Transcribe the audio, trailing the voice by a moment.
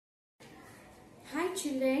Hi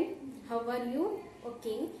children, how are you?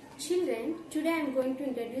 Okay, children, today I am going to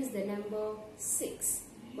introduce the number 6.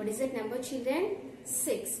 What is that number, children?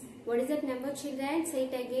 6. What is that number, children? Say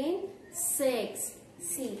it again. 6.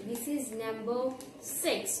 See, this is number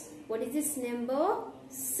 6. What is this number?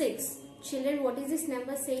 6. Children, what is this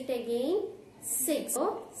number? Say it again. 6.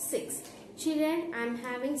 Oh, 6. Children, I am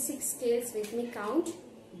having 6 scales with me. Count.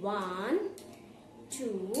 1,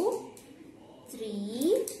 2,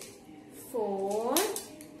 3, 4,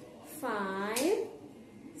 5,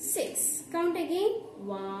 6. Count again.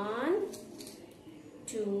 1,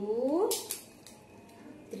 2,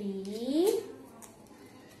 3,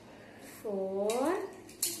 4,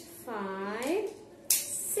 5,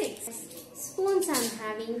 6. Spoons I am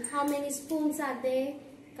having. How many spoons are there?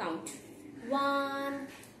 Count. 1,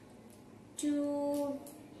 2,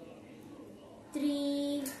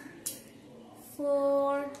 3,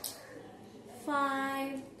 4,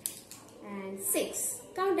 5 and 6.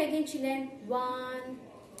 Count again, children. 1,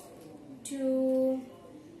 2,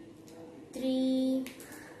 3,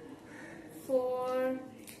 4,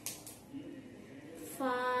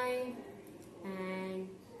 5 and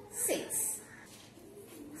 6.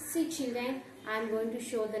 See children, I am going to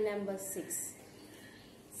show the number 6.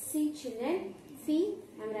 See children, see,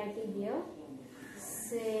 I am writing here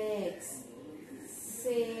 6,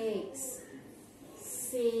 6,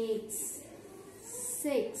 6,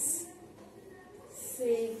 6,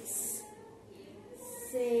 6,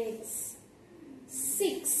 6,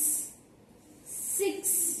 6,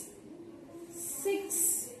 6, 6,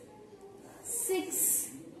 6,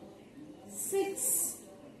 6,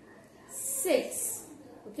 6.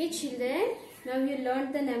 Okay children, now you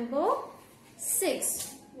learned the number 6.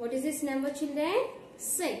 What is this number, children?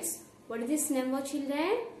 6. What is this number,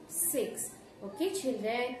 children? 6. Okay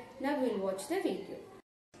children, now we will watch the video.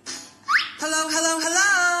 Hello, hello,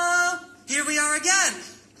 hello! Here we are again.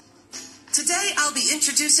 Today I'll be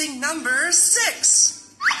introducing number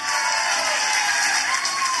 6.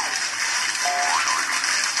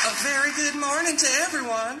 A very good morning to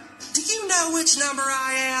everyone. Do you know which number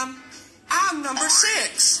I am? I'm number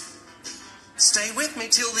 6. Stay with me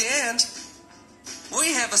till the end.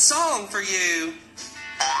 We have a song for you.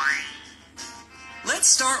 Let's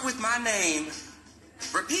start with my name.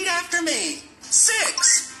 Repeat after me.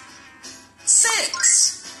 6.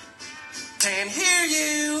 6. Can hear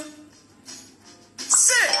you.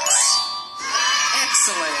 6.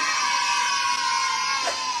 Excellent.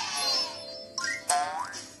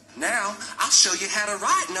 Now, I'll show you how to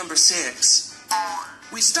write number 6.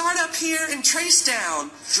 We start up here and trace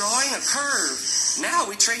down, drawing a curve. Now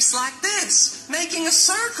we trace like this, making a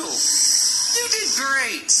circle. You did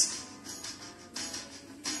great.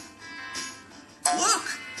 Look,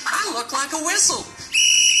 I look like a whistle.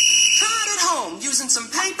 Try it at home using some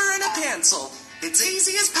paper and a pencil. It's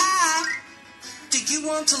easy as pie. Do you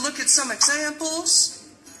want to look at some examples?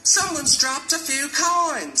 Someone's dropped a few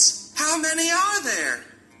coins. How many are there?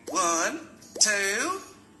 1, 2,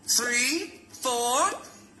 3, 4,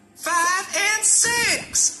 5, and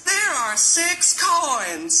 6. There are 6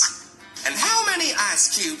 coins. And how many ice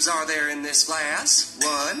cubes are there in this glass?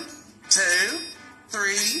 1, 2,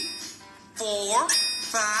 3, 4,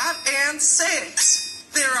 5, and 6.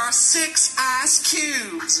 There are 6 ice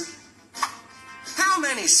cubes. How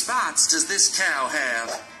many spots does this cow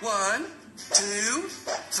have? 1, 2,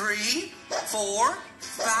 3, 4,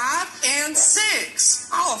 5, and 6.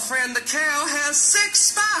 Oh, friend, the cow has 6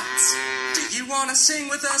 spots. Do you want to sing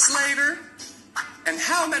with us later? And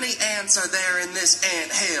how many ants are there in this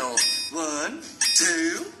ant hill? 1,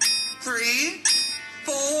 2, 3,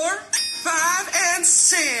 4, 5, and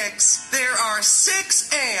 6. There are 6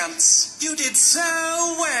 ants. You did so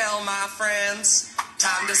well, my friends.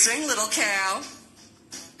 Time to sing, little cow.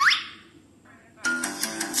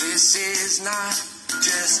 This is not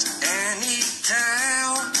just any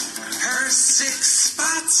cow. Her 6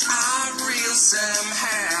 spots are real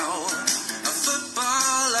somehow. A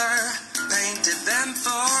footballer painted them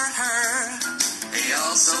for her. He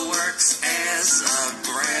also works as a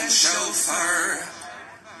grand chauffeur.